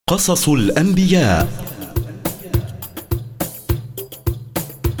قصص الأنبياء.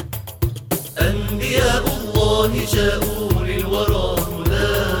 أنبياء الله جاءوا للورى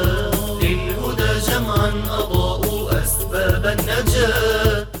للهدى جمعا أضاءوا أسباب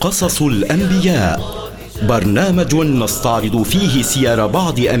النجاة. قصص الأنبياء برنامج نستعرض فيه سير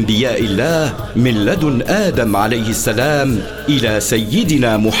بعض أنبياء الله من لدن آدم عليه السلام إلى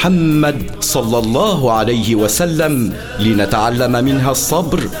سيدنا محمد صلى الله عليه وسلم، لنتعلم منها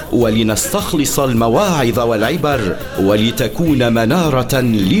الصبر ولنستخلص المواعظ والعبر ولتكون منارة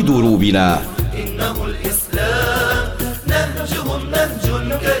لدروبنا. إنه الإسلام نهجهم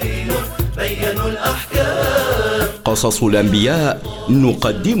نهج كريم بينوا الأحكام. قصص الأنبياء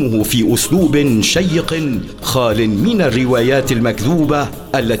نقدمه في أسلوب شيق خال من الروايات المكذوبة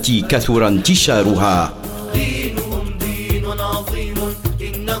التي كثر انتشارها. دينهم دين عظيم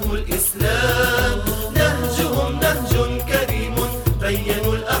إنه الإسلام نهجهم نهج كريم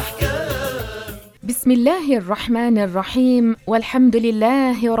بينوا الأحكام. بسم الله الرحمن الرحيم، والحمد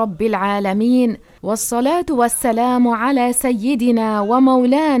لله رب العالمين، والصلاة والسلام على سيدنا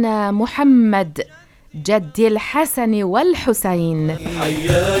ومولانا محمد جد الحسن والحسين.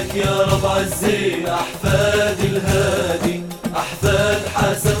 حياك يا ربع الزين أحفاد الهادي، أحفاد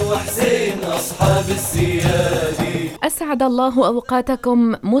حسن وحسين أصحاب السيادي. أسعد الله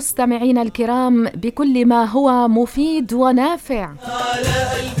أوقاتكم مستمعين الكرام بكل ما هو مفيد ونافع. على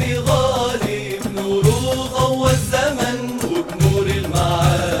قلبي غالي بنور ضوى الزمن وبنور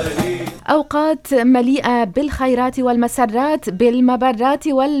المعالي. أوقات مليئة بالخيرات والمسرات بالمبرات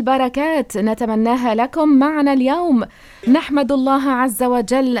والبركات نتمناها لكم معنا اليوم. نحمد الله عز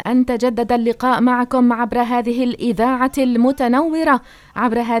وجل أن تجدد اللقاء معكم عبر هذه الإذاعة المتنورة،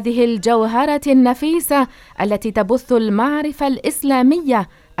 عبر هذه الجوهرة النفيسة التي تبث المعرفة الإسلامية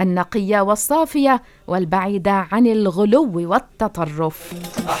النقية والصافية والبعيدة عن الغلو والتطرف.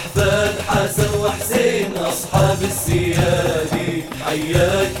 أحفاد حسن وحسين أصحاب السيادي،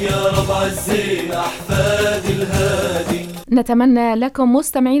 حياك يا ربع الزين أحفاد الهادي. نتمنى لكم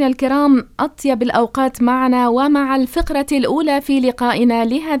مستمعين الكرام أطيب الأوقات معنا ومع الفقرة الأولى في لقائنا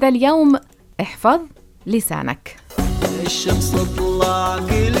لهذا اليوم. احفظ لسانك. الشمس تطلع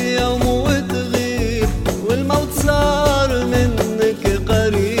كل يوم وتغيب والموت صار منك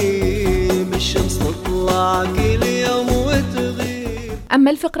قريب. الشمس تطلع كل يوم وتغيب.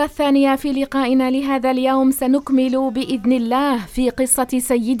 أما الفقرة الثانية في لقائنا لهذا اليوم سنكمل بإذن الله في قصة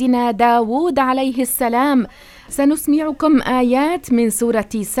سيدنا داود عليه السلام. سنسمعكم آيات من سورة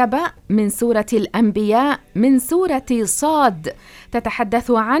سبأ، من سورة الأنبياء، من سورة صاد،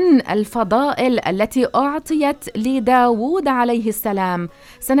 تتحدث عن الفضائل التي أعطيت لداود عليه السلام.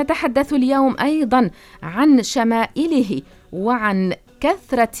 سنتحدث اليوم أيضا عن شمائله وعن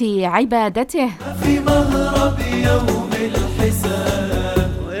كثرة عبادته. في مهرب يوم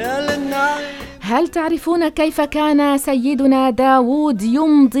الحساب ويا للنعيم. هل تعرفون كيف كان سيدنا داود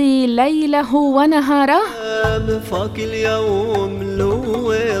يمضي ليله ونهاره؟ فاك اليوم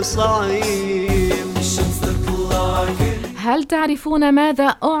لو صعيب. الشمس تطلع هل تعرفون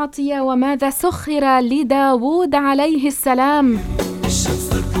ماذا أعطي وماذا سخر لداود عليه السلام؟ الشمس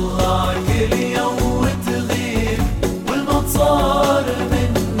تطلع كل يوم وتغيب والموت صار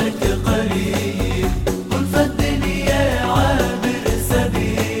منك قريب. كل فالدنيا عابر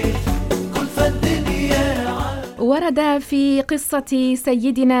سبيل، كل فالدنيا عابر. ورد في قصة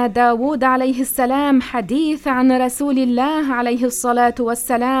سيدنا داود عليه السلام حديث عن رسول الله عليه الصلاة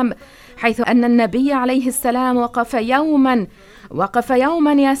والسلام، حيث أن النبي عليه السلام وقف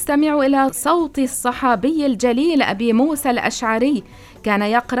يوما يستمع إلى صوت الصحابي الجليل أبي موسى الأشعري، كان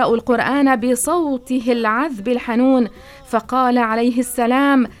يقرأ القرآن بصوته العذب الحنون، فقال عليه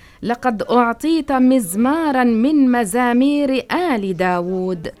السلام: لقد أعطيت مزمارا من مزامير آل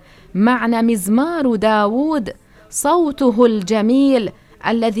داود. معنى مزمار داود صوته الجميل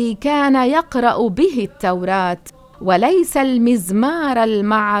الذي كان يقرأ به التوراة، وليس المزمار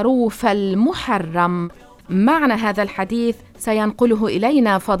المعروف المحرم. معنى هذا الحديث سينقله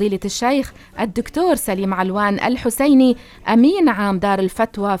إلينا فضيلة الشيخ الدكتور سليم علوان الحسيني، أمين عام دار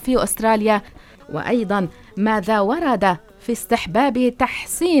الفتوى في أستراليا. وأيضا ماذا ورد في استحباب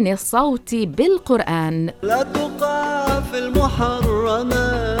تحسين الصوت بالقرآن. لا تقع في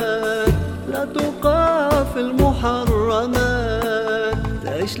المحرمات، لا تقع في المحرمات،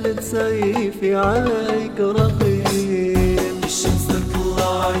 تشلت سيفي عليك رقيب. الشمس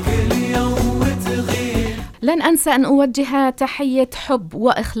تطلع كل يوم وتغيب. لن أنسى أن أوجه تحية حب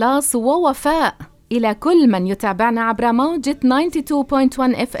وإخلاص ووفاء إلى كل من يتابعنا عبر موجة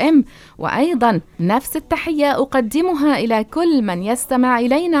 92.1 FM، وأيضا نفس التحية أقدمها إلى كل من يستمع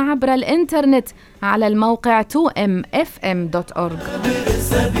إلينا عبر الإنترنت على الموقع 2mfm.org.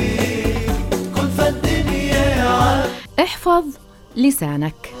 احفظ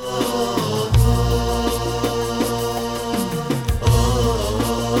لسانك.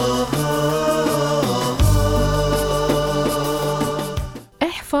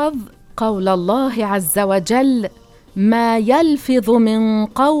 احفظ قول الله عز وجل: ما يلفظ من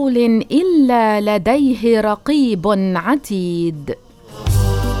قول إلا لديه رقيب عتيد.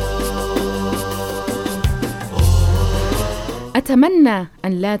 أتمنى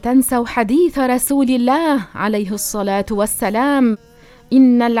أن لا تنسوا حديث رسول الله عليه الصلاة والسلام: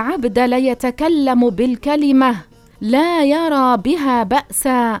 إن العبد ليتكلم بالكلمة لا يرى بها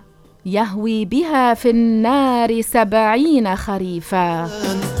بأسا يهوي بها في النار 70 خريفا.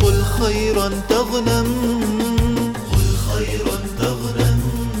 قل خيرا تغنم.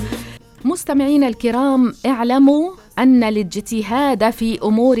 مستمعين الكرام، اعلموا أن الاجتهاد في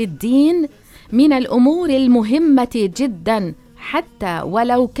أمور الدين من الأمور المهمة جدا، حتى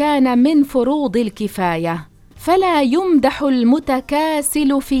ولو كان من فروض الكفاية، فلا يمدح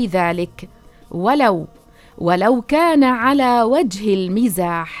المتكاسل في ذلك ولو كان على وجه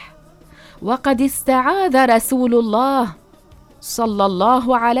المزاح. وقد استعاذ رسول الله صلى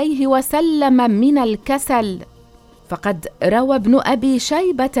الله عليه وسلم من الكسل، فقد روى ابن أبي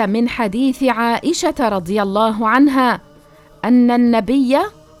شيبة من حديث عائشة رضي الله عنها أن النبي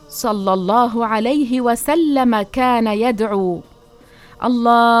صلى الله عليه وسلم كان يدعو: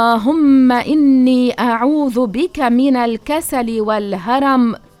 اللهم إني أعوذ بك من الكسل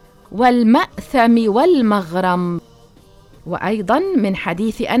والهرم والمأثم والمغرم. وأيضا من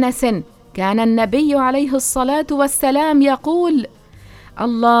حديث أنس كان النبي عليه الصلاة والسلام يقول: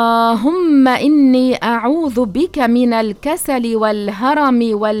 اللهم إني أعوذ بك من الكسل والهرم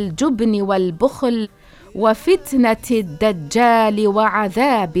والجبن والبخل وفتنة الدجال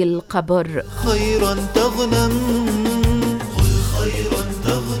وعذاب القبر. خيرا تغنم.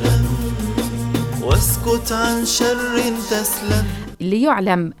 واسكت عن شر تسلم.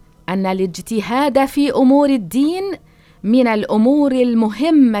 ليعلم أن الاجتهاد في أمور الدين من الأمور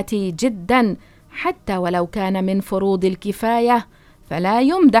المهمة جدا، حتى ولو كان من فروض الكفاية، فلا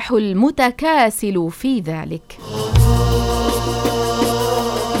يمدح المتكاسل في ذلك.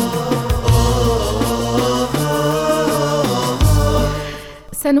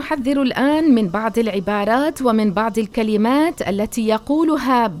 سنحذر الآن من بعض العبارات ومن بعض الكلمات التي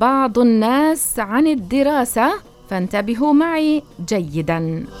يقولها بعض الناس عن الدراسة، فانتبهوا معي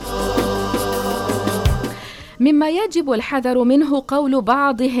جيداً. مما يجب الحذر منه قول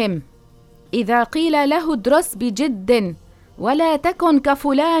بعضهم: إذا قيل له ادرس بجد ولا تكن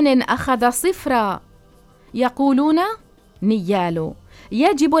كفلان أخذ صفرا، يقولون نيال.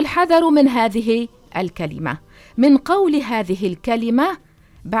 يجب الحذر من هذه الكلمة، من قول هذه الكلمة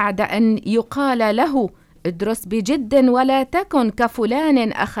بعد أن يقال له ادرس بجد ولا تكن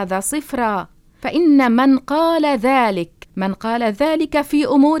كفلان أخذ صفرا، فإن من قال ذلك في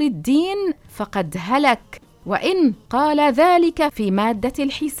أمور الدين فقد هلك، وإن قال ذلك في مادة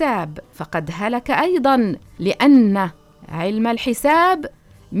الحساب فقد هلك أيضا، لأن علم الحساب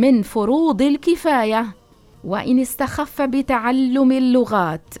من فروض الكفاية. وإن استخف بتعلم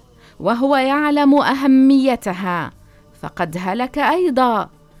اللغات وهو يعلم أهميتها فقد هلك أيضا.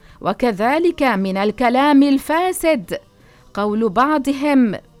 وكذلك من الكلام الفاسد قول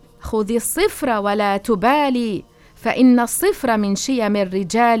بعضهم: خذ الصفر ولا تبالي، فإن الصفر من شيم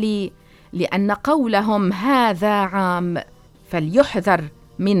الرجال، لأن قولهم هذا عام، فليحذر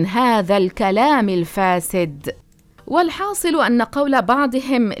من هذا الكلام الفاسد. والحاصل أن قول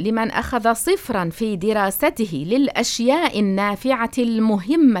بعضهم لمن أخذ صفرا في دراسته للأشياء النافعة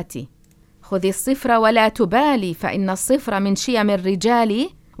المهمة: خذ الصفر ولا تبالي فإن الصفر من شيم الرجال،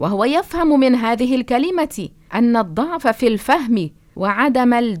 وهو يفهم من هذه الكلمة أن الضعف في الفهم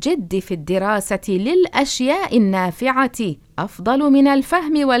وعدم الجد في الدراسة للأشياء النافعة أفضل من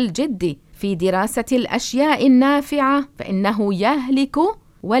الفهم والجد في دراسة الأشياء النافعة، فإنه يهلك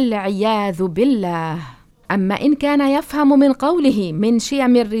والعياذ بالله. أما إن كان يفهم من قوله من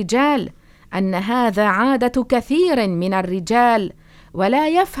شيم الرجال أن هذا عادة كثير من الرجال، ولا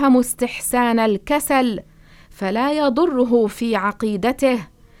يفهم استحسان الكسل، فلا يضره في عقيدته،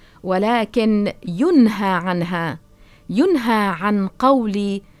 ولكن ينهى عن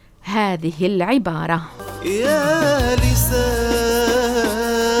قول هذه العبارة: يا لسان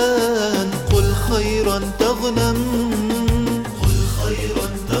قل خيرا تغنم.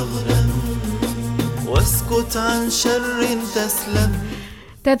 واسكت عن شر تسلم.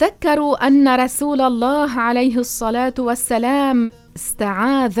 تذكروا أن رسول الله عليه الصلاة والسلام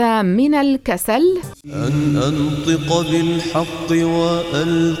استعاذ من الكسل. أن أنطق بالحق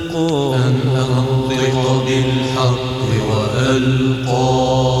وألقى.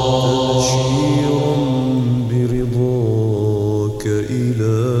 تبشيرا برضا.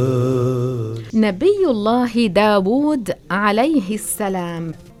 نبي الله داود عليه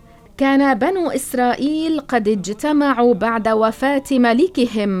السلام. كان بنو إسرائيل قد اجتمعوا بعد وفاة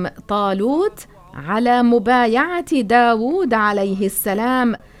ملكهم طالوت على مبايعة داود عليه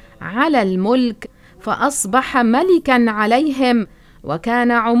السلام على الملك، فأصبح ملكاً عليهم،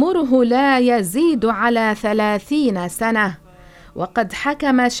 وكان عمره لا يزيد على 30 سنة، وقد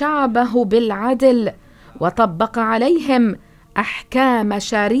حكم شعبه بالعدل وطبق عليهم أحكام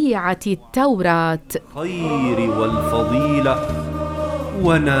شريعة التوراة. خير والفضيلة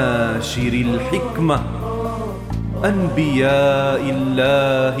وناشر الحكمة، أنبياء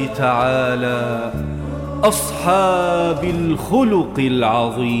الله تعالى، أصحاب الخلق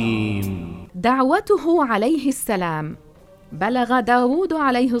العظيم. دعوته عليه السلام بلغ داود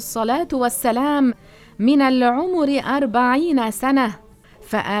عليه الصلاة والسلام من العمر 40 سنة،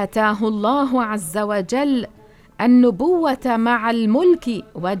 فآتاه الله عز وجل النبوة مع الملك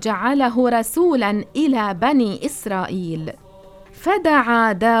وجعله رسولا إلى بني إسرائيل.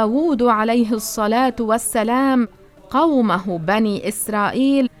 فدعا داود عليه الصلاة والسلام قومه بني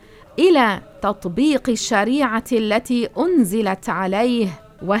إسرائيل إلى تطبيق الشريعة التي أنزلت عليه،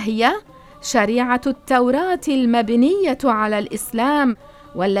 وهي شريعة التوراة المبنية على الإسلام،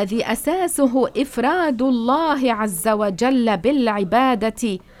 والذي أساسه إفراد الله عز وجل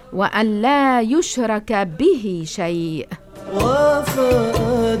بالعبادة وأن لا يشرك به شيء. وافى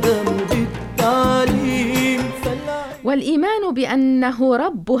آدم بالتعليم والإيمان بأنه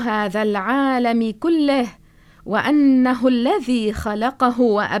رب هذا العالم كله، وأنه الذي خلقه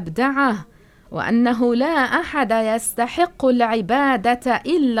وأبدعه، وأنه لا أحد يستحق العبادة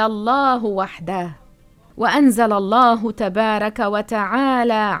إلا الله وحده. وأنزل الله تبارك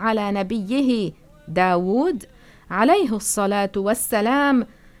وتعالى على نبيه داود عليه الصلاة والسلام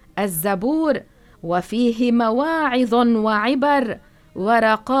الزبور، وفيه مواعظ وعبر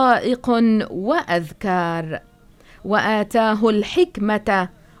ورقائق وأذكار، وآتاه الحكمة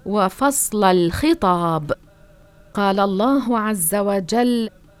وفصل الخطاب. قال الله عز وجل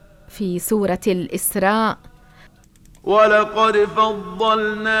في سورة الإسراء: ولقد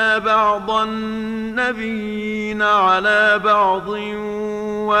فضلنا بعض النبيين على بعض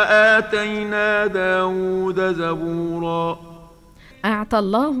وآتينا داود زبورا. أعطى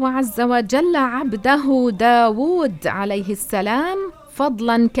الله عز وجل عبده داود عليه السلام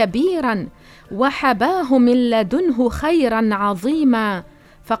فضلا كبيرا، وحباه من لدنه خيرا عظيما،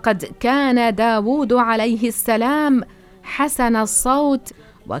 فقد كان داود عليه السلام حسن الصوت،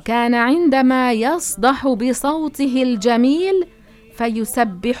 وكان عندما يصدح بصوته الجميل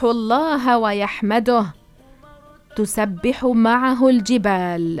فيسبح الله ويحمده. تسبح معه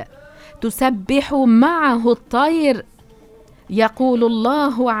الجبال، تسبح معه الطير. يقول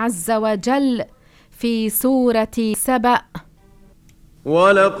الله عز وجل في سورة سبأ: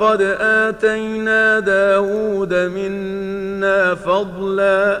 ولقد آتينا داود منا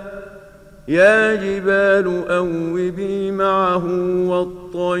فضلا يا جبال أوبي معه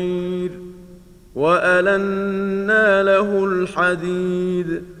والطير وألنا له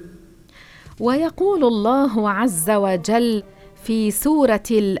الحديد. ويقول الله عز وجل في سورة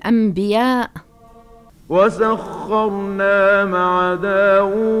الأنبياء: وسخرنا مع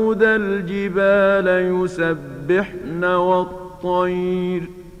داود الجبال يسبحن والطير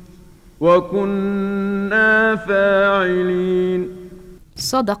وكنا فاعلين.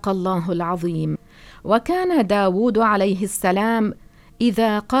 صدق الله العظيم. وكان داود عليه السلام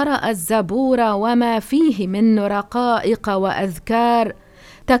إذا قرأ الزبور وما فيه من رقائق وأذكار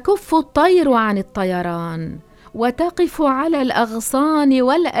تكف الطير عن الطيران، وتقف على الأغصان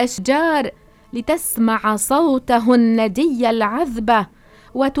والأشجار لتسمع صوته الندي العذبة،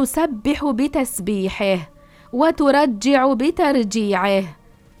 وتسبح بتسبيحه وترجع بترجيعه.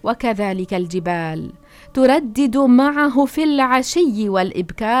 وكذلك الجبال تردد معه في العشي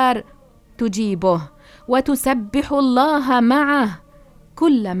والإبكار، تجيبه وتسبح الله معه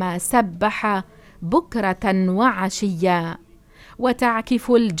كلما سبح بكرة وعشيا.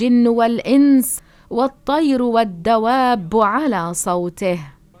 وتعكف الجن والإنس والطير والدواب على صوته.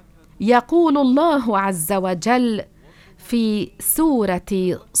 يقول الله عز وجل في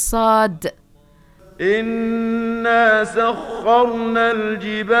سورة صاد: إنا سخرنا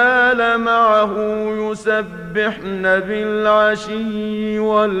الجبال معه يسبحن بالعشي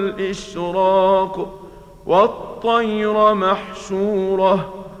والإشراق والطير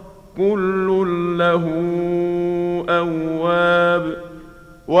محشورة كل له أواب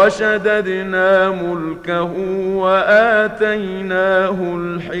وشددنا ملكه وآتيناه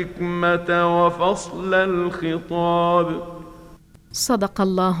الحكمة وفصل الخطاب. صدق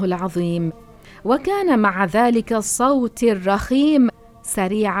الله العظيم. وكان مع ذلك الصوت الرخيم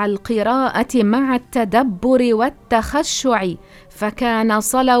سريع القراءة مع التدبر والتخشع، فكان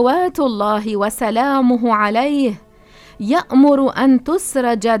صلوات الله وسلامه عليه يأمر أن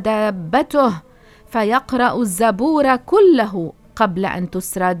تسرج دابته فيقرأ الزبور كله قبل أن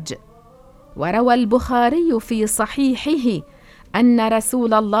تسرج. وروى البخاري في صحيحه أن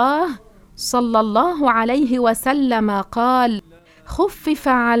رسول الله صلى الله عليه وسلم قال: خفف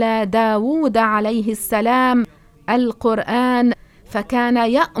على داود عليه السلام القرآن، فكان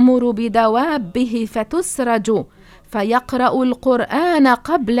يأمر بدوابه فتسرج فيقرأ القرآن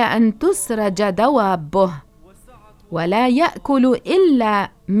قبل أن تسرج دوابه، ولا يأكل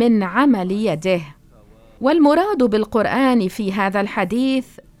إلا من عمل يده. والمراد بالقرآن في هذا الحديث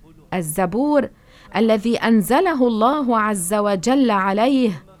الزبور الذي أنزله الله عز وجل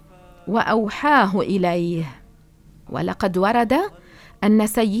عليه وأوحاه إليه. ولقد ورد أن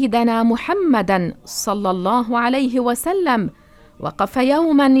سيدنا محمدًا صلى الله عليه وسلم وقف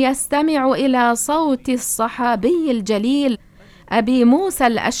يوماً يستمع إلى صوت الصحابي الجليل أبي موسى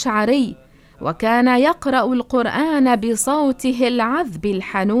الأشعري، وكان يقرأ القرآن بصوته العذب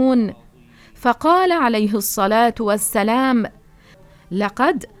الحنون، فقال عليه الصلاة والسلام: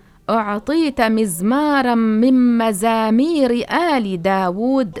 لقد أعطيت مزمارا من مزامير آل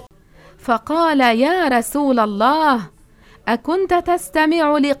داود. فقال: يا رسول الله، أكنت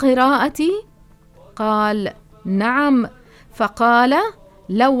تستمع لقراءتي؟ قال: نعم. فقال: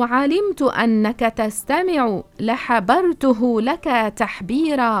 لو علمت أنك تستمع لحبرته لك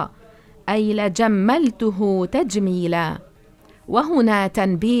تحبيرا، أي لجملته تجميلا. وهنا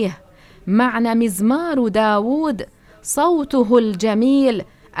تنبيه: معنى مزمار داود صوته الجميل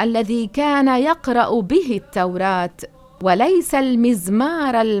الذي كان يقرأ به التوراة، وليس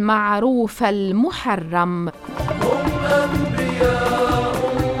المزمار المعروف المحرم. هم أنبياء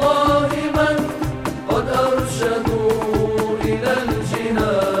الله من قد أرشدوا إلى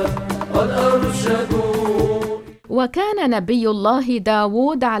الجنان، قد أرشدوا. وكان نبي الله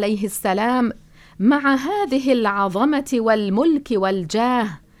داود عليه السلام مع هذه العظمة والملك والجاه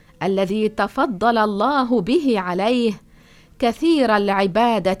الذي تفضل الله به عليه كثير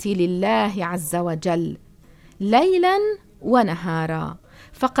العبادة لله عز وجل ليلا ونهارا،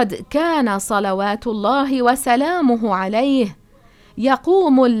 فقد كان صلوات الله وسلامه عليه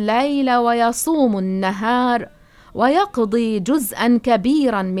يقوم الليل ويصوم النهار، ويقضي جزءا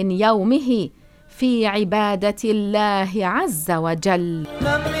كبيرا من يومه في عبادة الله عز وجل.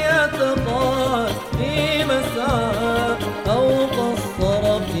 لم يتقاعد في مسعى أو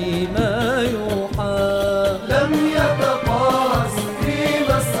قصر فيما يوحى، لم يتقاعد في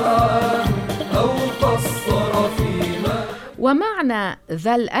مسعى أو قصر فيما. ومعنى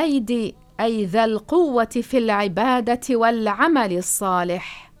ذا الأيدي أي ذا القوة في العبادة والعمل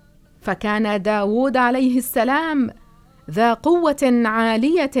الصالح، فكان داود عليه السلام ذا قوة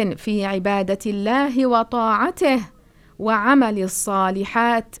عالية في عبادة الله وطاعته وعمل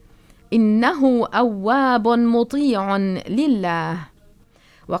الصالحات، إنه أواب مطيع لله.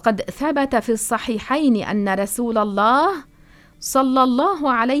 وقد ثبت في الصحيحين أن رسول الله صلى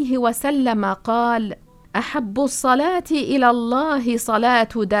الله عليه وسلم قال: أحب الصلاة إلى الله صلاة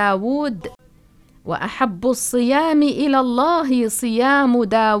داود، وأحب الصيام إلى الله صيام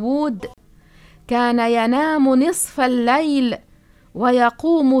داود، كان ينام نصف الليل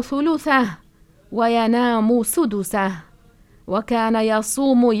ويقوم ثلثه وينام سدسه، وكان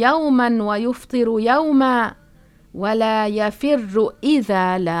يصوم يوما ويفطر يوما، ولا يفر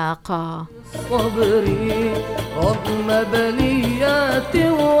إذا لاقى. صبري رغم بليات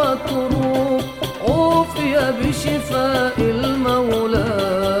وكروب، عوفي بشفاء المولى،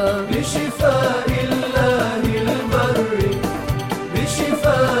 بشفاء الله البر،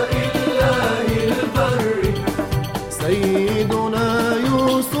 بشفاء الله البر، سيدنا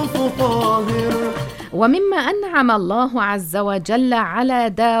يوسف طاهر. ومما أنعم الله عز وجل على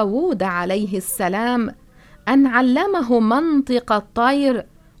داود عليه السلام أن علمه منطق الطير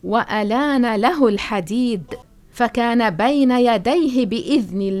وألان له الحديد، فكان بين يديه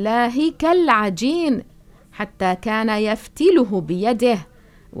بإذن الله كالعجين، حتى كان يفتله بيده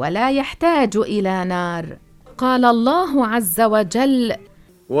ولا يحتاج إلى نار. قال الله عز وجل: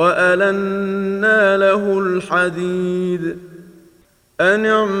 وألنا له الحديد أن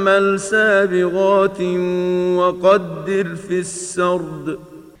اعمل سابغات وقدر في السرد.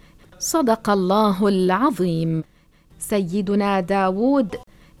 صدق الله العظيم. سيدنا داود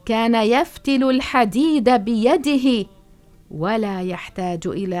كان يفتل الحديد بيده ولا يحتاج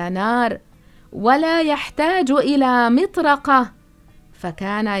إلى نار ولا يحتاج إلى مطرقة،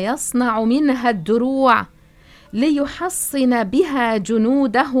 فكان يصنع منها الدروع ليحصن بها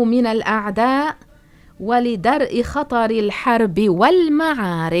جنوده من الأعداء ولدرء خطر الحرب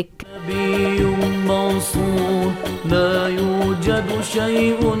والمعارك. نبي منصور لا يوجد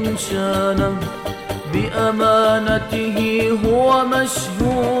شيء شانه، بأمانته هو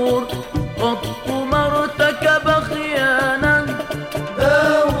مشهور، قط ما ارتكب خيانة.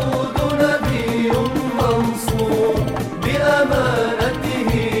 داود نبي منصور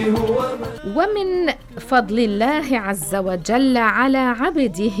بأمانته هو ومن فضل الله عز وجل على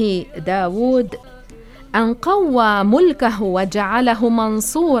عبده داود أن قوى ملكه وجعله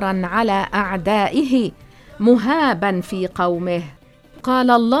منصوراً على أعدائه مهاباً في قومه.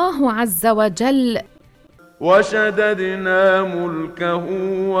 قال الله عز وجل: وشددنا ملكه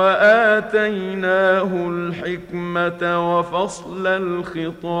وآتيناه الحكمة وفصل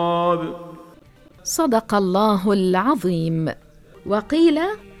الخطاب. صدق الله العظيم. وقيل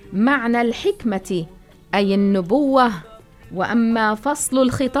معنى الحكمة أي النبوة، وأما فصل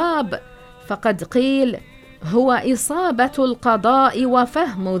الخطاب فقد قيل هو إصابة القضاء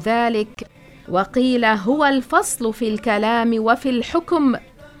وفهم ذلك، وقيل هو الفصل في الكلام وفي الحكم،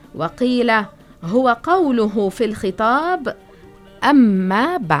 وقيل هو قوله في الخطاب: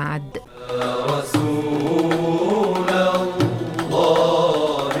 أما بعد. يا رسول الله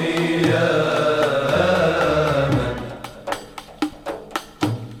يا من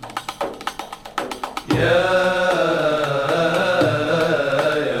يا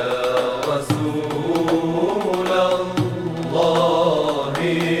رسول الله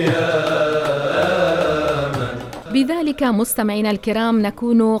يا من. بذلك مستمعينا الكرام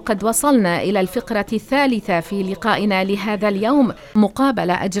نكون قد وصلنا إلى الفقرة الثالثة في لقائنا لهذا اليوم،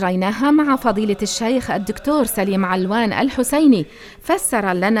 مقابلة أجريناها مع فضيلة الشيخ الدكتور سليم علوان الحسيني،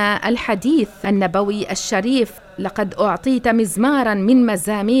 فسر لنا الحديث النبوي الشريف: لقد أعطيت مزمارا من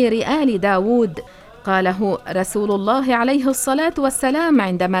مزامير آل داود، قاله رسول الله عليه الصلاة والسلام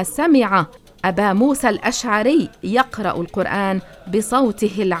عندما سمع أبا موسى الأشعري يقرأ القرآن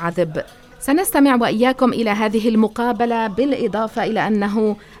بصوته العذب. سنستمع وإياكم إلى هذه المقابلة، بالإضافة إلى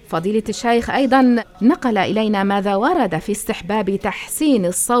أنه فضيلة الشيخ أيضا نقل إلينا ماذا ورد في استحباب تحسين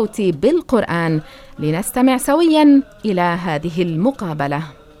الصوت بالقرآن. لنستمع سويا إلى هذه المقابلة.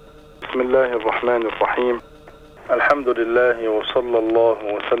 بسم الله الرحمن الرحيم. الحمد لله، وصلى الله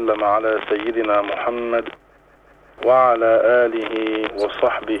وسلم على سيدنا محمد وعلى آله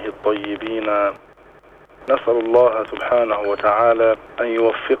وصحبه الطيبين. نسأل الله سبحانه وتعالى أن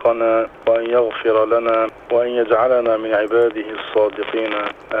يوفقنا وأن يغفر لنا وأن يجعلنا من عباده الصادقين،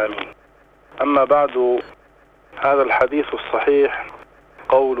 آمين. أما بعد، هذا الحديث الصحيح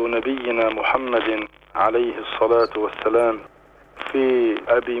قول نبينا محمد عليه الصلاة والسلام في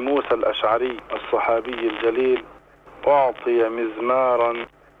أبي موسى الأشعري الصحابي الجليل: أعطي مزمارا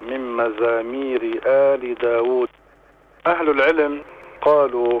من مزامير آل داود. أهل العلم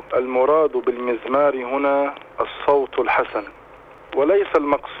قالوا المراد بالمزمار هنا الصوت الحسن، وليس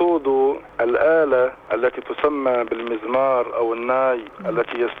المقصود الآلة التي تسمى بالمزمار أو الناي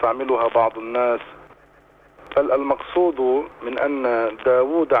التي يستعملها بعض الناس، بل المقصود من أن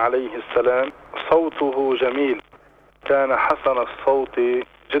داود عليه السلام صوته جميل، كان حسن الصوت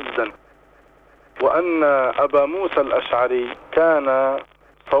جدا، وأن أبا موسى الأشعري كان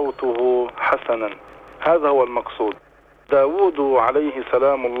صوته حسنا. هذا هو المقصود. داود عليه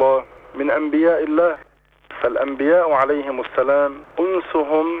سلام الله من أنبياء الله، فالأنبياء عليهم السلام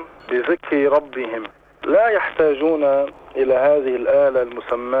أنسهم بذكر ربهم، لا يحتاجون إلى هذه الآلة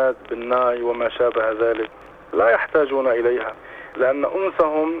المسماة بالناي وما شابه ذلك، لا يحتاجون إليها، لأن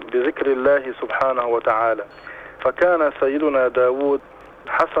أنسهم بذكر الله سبحانه وتعالى. فكان سيدنا داود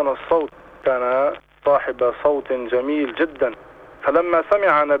حسن الصوت، كان صاحب صوت جميل جدا. فلما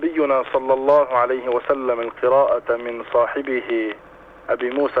سمع نبينا صلى الله عليه وسلم القراءة من صاحبه أبي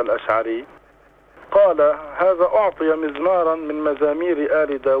موسى الأشعري قال: هذا أعطي مزمارا من مزامير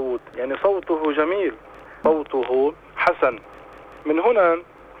آل داود، يعني صوته جميل، صوته حسن. من هنا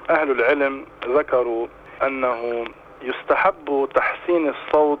أهل العلم ذكروا أنه يستحب تحسين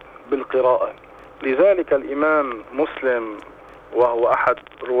الصوت بالقراءة. لذلك الإمام مسلم، وهو أحد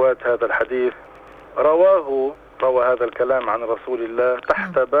رواة هذا الحديث، روى هذا الكلام عن رسول الله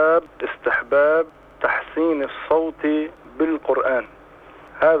تحت باب استحباب تحسين الصوت بالقرآن.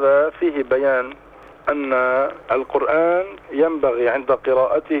 هذا فيه بيان أن القرآن ينبغي عند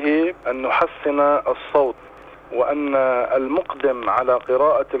قراءته أن نحسن الصوت، وأن المقدم على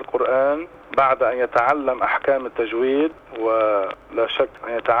قراءة القرآن بعد أن يتعلم أحكام التجويد، ولا شك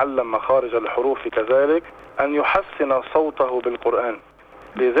أن يتعلم مخارج الحروف كذلك، أن يحسن صوته بالقرآن.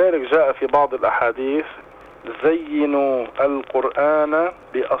 لذلك جاء في بعض الأحاديث: زينوا القرآن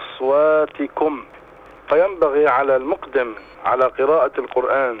بأصواتكم. فينبغي على المقدم على قراءة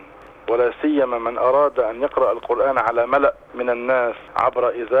القرآن ولا سيما من أراد أن يقرأ القرآن على ملأ من الناس عبر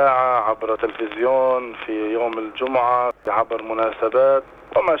إذاعة، عبر تلفزيون، في يوم الجمعة، عبر مناسبات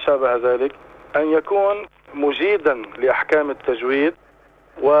وما شابه ذلك، أن يكون مجيدا لأحكام التجويد،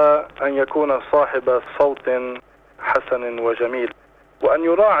 وأن يكون صاحب صوت حسن وجميل، وأن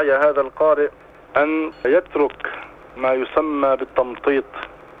يراعي هذا القارئ أن يترك ما يسمى بالتمطيط،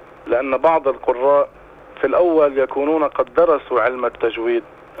 لأن بعض القراء في الأول يكونون قد درسوا علم التجويد،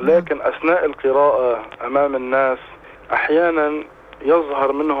 لكن أثناء القراءة أمام الناس أحيانا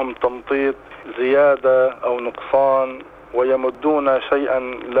يظهر منهم تمطيط زيادة أو نقصان، ويمدون شيئا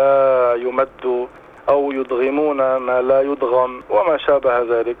لا يمد أو يدغمون ما لا يدغم وما شابه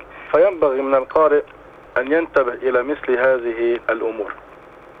ذلك، فينبغي من القارئ أن ينتبه إلى مثل هذه الأمور.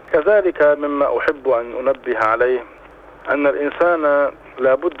 كذلك مما أحب أن أنبه عليه أن الإنسان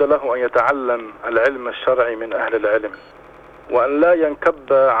لا بد له أن يتعلم العلم الشرعي من أهل العلم، وأن لا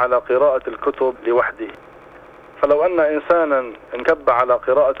ينكب على قراءة الكتب لوحده. فلو أن إنسانا انكب على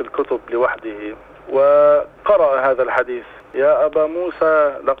قراءة الكتب لوحده وقرأ هذا الحديث: يا أبا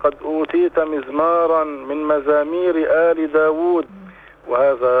موسى لقد أوتيت مزمارا من مزامير آل داود،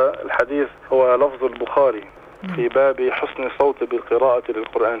 وهذا الحديث هو لفظ البخاري في باب حسن الصوت بالقراءة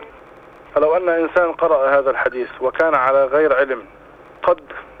للقرآن. فلو أن إنسان قرأ هذا الحديث وكان على غير علم، قد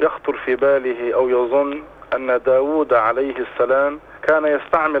يخطر في باله أو يظن أن داود عليه السلام كان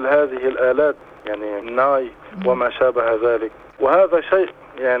يستعمل هذه الآلات، يعني الناي وما شابه ذلك، وهذا شيء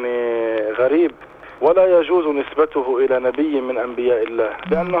يعني غريب ولا يجوز نسبته إلى نبي من أنبياء الله،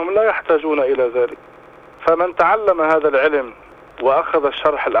 لأنهم لا يحتاجون إلى ذلك. فمن تعلم هذا العلم وأخذ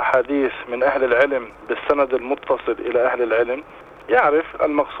شرح الأحاديث من أهل العلم بالسند المتصل إلى أهل العلم يعرف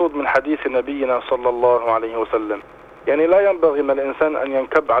المقصود من حديث نبينا صلى الله عليه وسلم. يعني لا ينبغي من الإنسان أن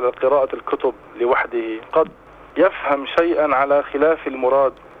ينكب على قراءة الكتب لوحده، قد يفهم شيئا على خلاف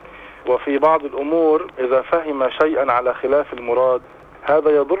المراد، وفي بعض الأمور إذا فهم شيئا على خلاف المراد هذا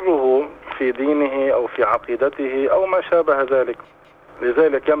يضره في دينه أو في عقيدته أو ما شابه ذلك.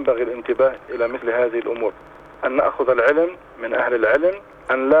 لذلك ينبغي الانتباه إلى مثل هذه الأمور، أن نأخذ العلم من أهل العلم،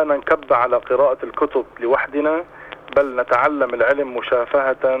 أن لا ننكب على قراءة الكتب لوحدنا، بل نتعلم العلم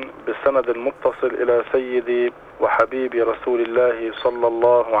مشافهة بالسند المتصل إلى سيدي وحبيبي رسول الله صلى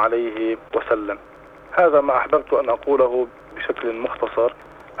الله عليه وسلم. هذا ما أحببت أن أقوله بشكل مختصر،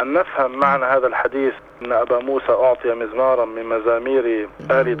 أن نفهم معنى هذا الحديث أن أبا موسى أعطي مزمارا من مزامير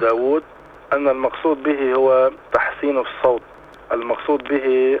آل داود، أن المقصود به هو تحسين الصوت، المقصود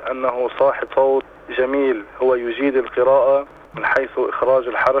به أنه صاحب صوت جميل، هو يجيد القراءة من حيث إخراج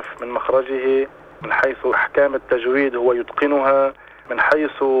الحرف من مخرجه، من حيث أحكام التجويد هو يتقنها، من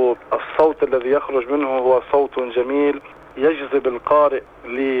حيث الصوت الذي يخرج منه هو صوت جميل يجذب القارئ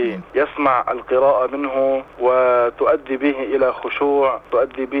ليسمع القراءة منه وتؤدي به إلى خشوع،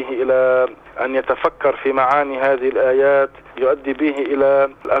 تؤدي به إلى أن يتفكر في معاني هذه الآيات، يؤدي به إلى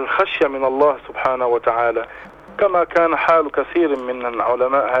الخشية من الله سبحانه وتعالى، كما كان حال كثير من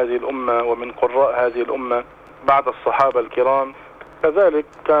علماء هذه الأمة ومن قراء هذه الأمة بعد الصحابة الكرام. كذلك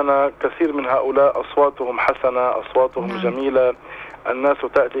كان كثير من هؤلاء أصواتهم حسنة، أصواتهم جميلة، الناس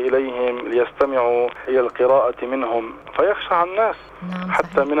تأتي إليهم ليستمعوا إلى القراءة منهم فيخشع الناس،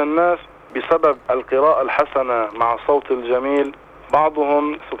 حتى من الناس بسبب القراءة الحسنة مع الصوت الجميل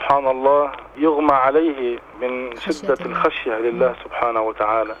بعضهم سبحان الله يغمى عليه من شدة الخشية لله سبحانه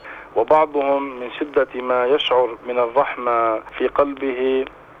وتعالى، وبعضهم من شدة ما يشعر من الرحمة في قلبه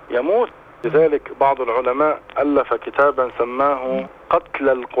يموت. لذلك بعض العلماء ألف كتابا سماه قتل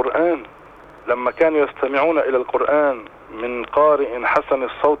القرآن، لما كانوا يستمعون إلى القرآن من قارئ حسن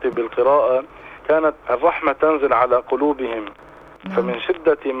الصوت بالقراءة كانت الرحمة تنزل على قلوبهم، فمن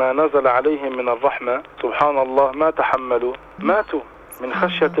شدة ما نزل عليهم من الرحمة سبحان الله ما تحملوا، ماتوا من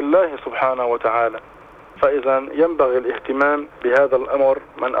خشية الله سبحانه وتعالى. فإذا ينبغي الاهتمام بهذا الأمر.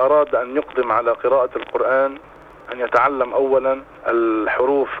 من أراد أن يقدم على قراءة القرآن أن يتعلم أولا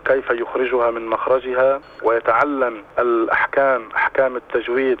الحروف كيف يخرجها من مخرجها، ويتعلم الأحكام، أحكام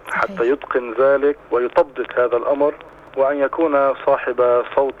التجويد حتى يتقن ذلك ويطبق هذا الأمر، وأن يكون صاحب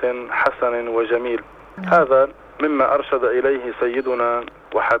صوت حسن وجميل. هذا مما أرشد إليه سيدنا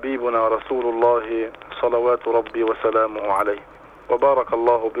وحبيبنا رسول الله صلوات ربي وسلامه عليه. وبارك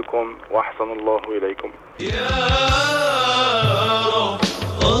الله بكم وأحسن الله إليكم. يا رب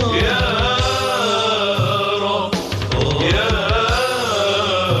يا رب يا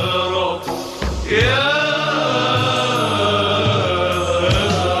رب يا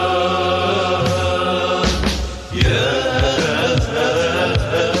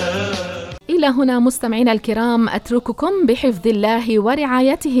وإلى هنا مستمعينا الكرام أترككم بحفظ الله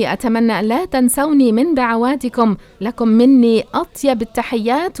ورعايته. أتمنى أن لا تنسوني من دعواتكم. لكم مني أطيب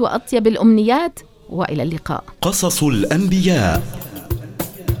التحيات وأطيب الأمنيات، وإلى اللقاء. قصص الأنبياء.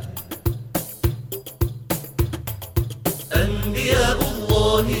 أنبياء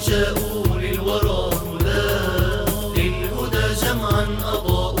الله جاءوا للورى للهدى جمعا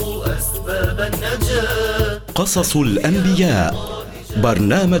أضاءوا أسباب النجاة. قصص الأنبياء،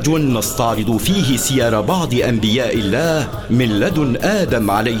 برنامج نستعرض فيه سير بعض أنبياء الله من لدن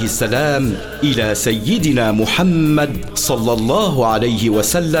آدم عليه السلام إلى سيدنا محمد صلى الله عليه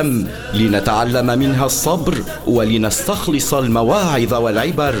وسلم، لنتعلم منها الصبر ولنستخلص المواعظ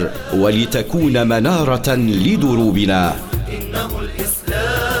والعبر ولتكون منارة لدروبنا. إنه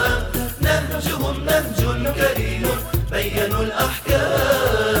الإسلام نهجهم نهج كريم بينوا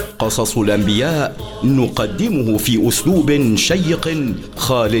الأحكام. قصص الأنبياء نقدمه في أسلوب شيق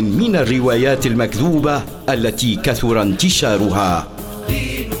خال من الروايات المكذوبة التي كثر انتشارها.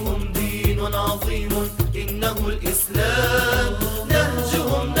 دينهم دين عظيم إنه الإسلام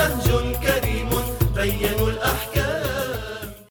نهجهم نهج كريم بينوا